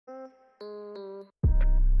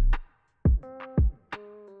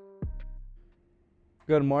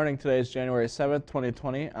Good morning. Today is January 7th,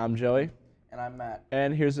 2020. I'm Joey. And I'm Matt.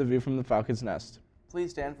 And here's a view from the Falcon's Nest.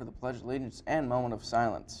 Please stand for the Pledge of Allegiance and moment of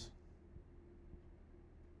silence.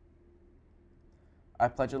 I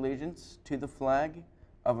pledge allegiance to the flag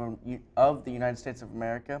of the United States of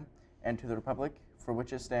America and to the republic for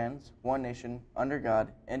which it stands, one nation, under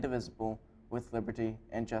God, indivisible, with liberty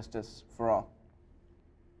and justice for all.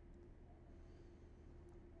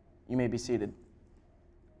 You may be seated.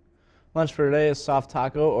 Lunch for today is soft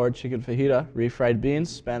taco or chicken fajita, refried beans,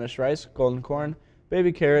 Spanish rice, golden corn,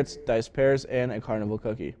 baby carrots, diced pears, and a carnival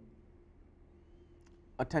cookie.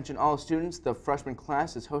 Attention all students, the freshman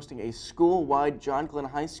class is hosting a school-wide John Glenn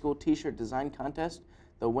High School t-shirt design contest.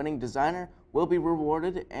 The winning designer will be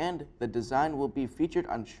rewarded and the design will be featured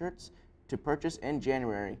on shirts to purchase in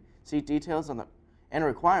January. See details and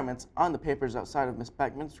requirements on the papers outside of Ms.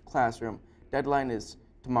 Beckman's classroom. Deadline is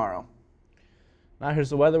tomorrow. Now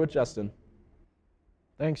here's the weather with Justin.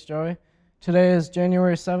 Thanks, Joey. Today is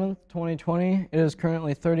January 7th, 2020. It is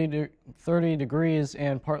currently 30 degrees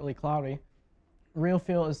and partly cloudy. Real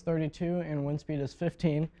feel is 32 and wind speed is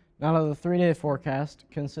 15. Now to the 3-day forecast,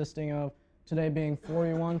 consisting of today being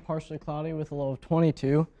 41, partially cloudy with a low of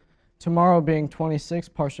 22. Tomorrow being 26,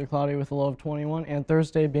 partially cloudy with a low of 21. And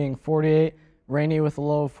Thursday being 48, rainy with a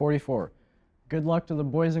low of 44. Good luck to the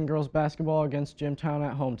boys and girls basketball against Jimtown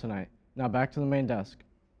at home tonight. Now back to the main desk.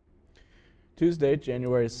 Tuesday,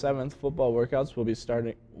 January 7th, football workouts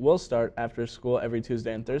will start after school every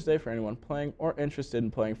Tuesday and Thursday for anyone playing or interested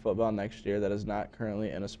in playing football next year that is not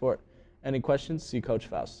currently in a sport. Any questions? See Coach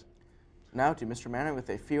Faust. Now to Mr. Manering with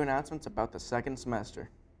a few announcements about the second semester.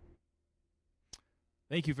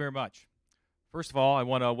 Thank you very much. First of all, I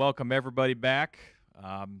want to welcome everybody back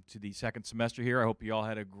to the second semester here. I hope you all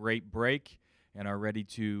had a great break and are ready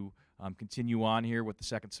to continue on here with the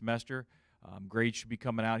second semester. Grades should be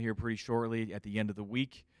coming out here pretty shortly at the end of the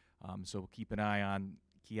week, so keep an eye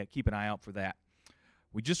out for that.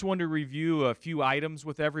 We just wanted to review a few items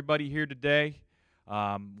with everybody here today.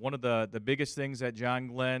 One of the biggest things at John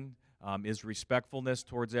Glenn is respectfulness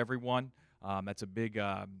towards everyone. That's a big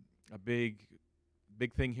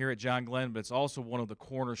thing here at John Glenn, but it's also one of the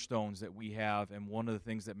cornerstones that we have and one of the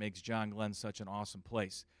things that makes John Glenn such an awesome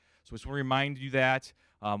place. So I just want to remind you that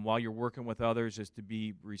while you're working with others is to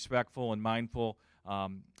be respectful and mindful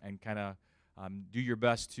and kind of do your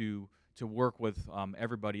best to work with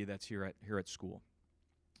everybody that's here at school.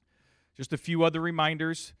 Just a few other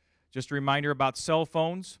reminders. Just a reminder about cell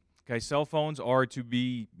phones. Okay, cell phones are to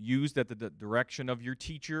be used at the direction of your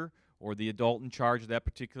teacher or the adult in charge of that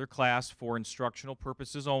particular class for instructional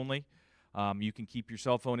purposes only. You can keep your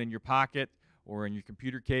cell phone in your pocket or in your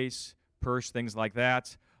computer case, purse, things like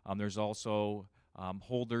that. There's also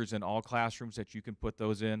holders in all classrooms that you can put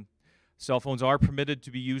those in. Cell phones are permitted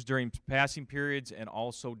to be used during passing periods and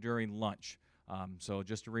also during lunch. So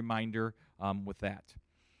just a reminder with that.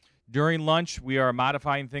 During lunch, we are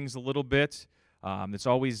modifying things a little bit. It's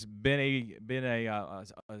always been a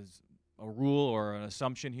rule or an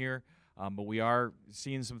assumption here, but we are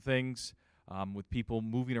seeing some things with people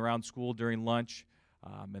moving around school during lunch,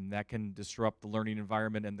 and that can disrupt the learning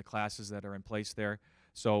environment and the classes that are in place there.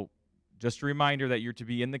 So just a reminder that you're to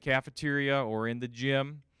be in the cafeteria or in the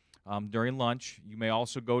gym during lunch. You may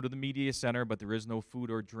also go to the media center, but there is no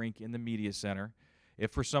food or drink in the media center.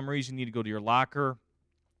 If for some reason you need to go to your locker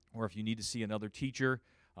or if you need to see another teacher,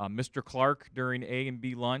 Mr. Clark during A and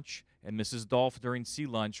B lunch and Mrs. Dolph during C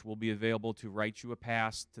lunch will be available to write you a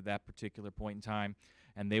pass to that particular point in time,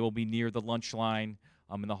 and they will be near the lunch line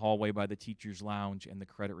in the hallway by the teacher's lounge and the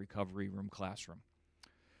credit recovery room classroom.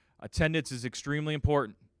 Attendance is extremely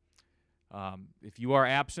important. If you are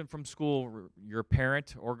absent from school, your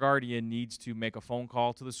parent or guardian needs to make a phone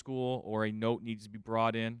call to the school or a note needs to be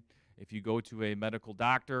brought in. If you go to a medical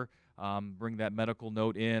doctor, bring that medical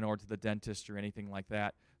note in or to the dentist or anything like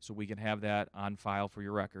that so we can have that on file for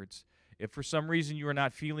your records. If for some reason you are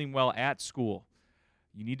not feeling well at school,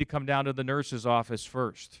 you need to come down to the nurse's office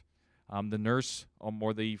first. The nurse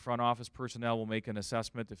or the front office personnel will make an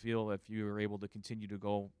assessment to feel if you are able to continue to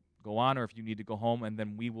go on or if you need to go home, and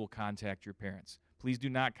then we will contact your parents. Please do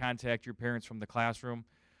not contact your parents from the classroom.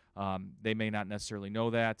 They may not necessarily know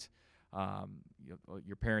that,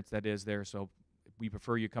 your parents that is there, so we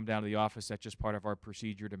prefer you come down to the office. That's just part of our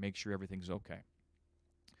procedure to make sure everything's okay.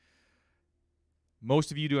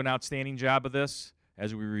 Most of you do an outstanding job of this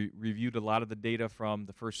as we reviewed a lot of the data from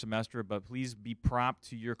the first semester, but please be prompt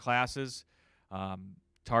to your classes.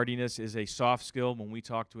 Tardiness is a soft skill when we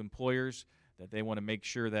talk to employers that they want to make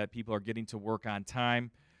sure that people are getting to work on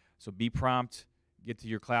time. So be prompt, get to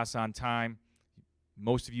your class on time.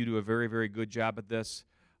 Most of you do a very, very good job at this,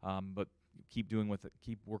 but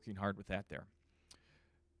keep working hard with that there.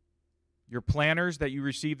 Your planners that you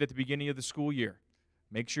received at the beginning of the school year,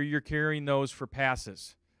 make sure you're carrying those for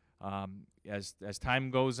passes. As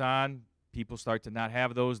time goes on, people start to not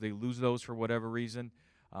have those. They lose those for whatever reason.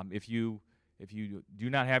 If you do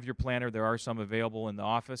not have your planner, there are some available in the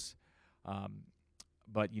office,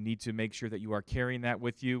 but you need to make sure that you are carrying that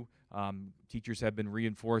with you. Teachers have been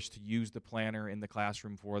reinforced to use the planner in the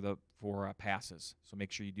classroom for passes, so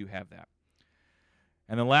make sure you do have that.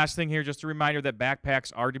 And the last thing here, just a reminder that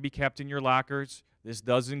backpacks are to be kept in your lockers. This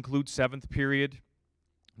does include 7th period.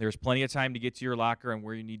 There's plenty of time to get to your locker and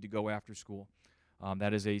where you need to go after school.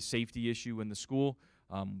 That is a safety issue in the school.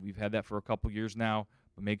 We've had that for a couple years now,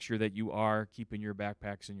 but make sure that you are keeping your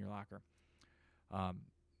backpacks in your locker.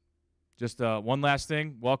 Just one last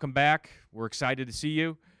thing, welcome back. We're excited to see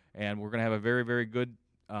you, and we're going to have a very, very good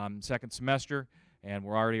second semester, and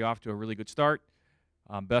we're already off to a really good start.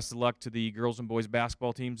 Best of luck to the girls and boys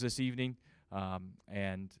basketball teams this evening,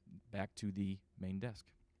 and back to the main desk.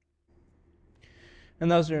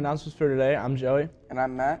 And those are your announcements for today. I'm Joey. And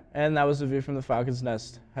I'm Matt. And that was a view from the Falcons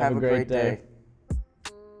Nest. Have a great day.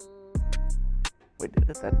 We did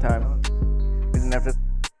it that time.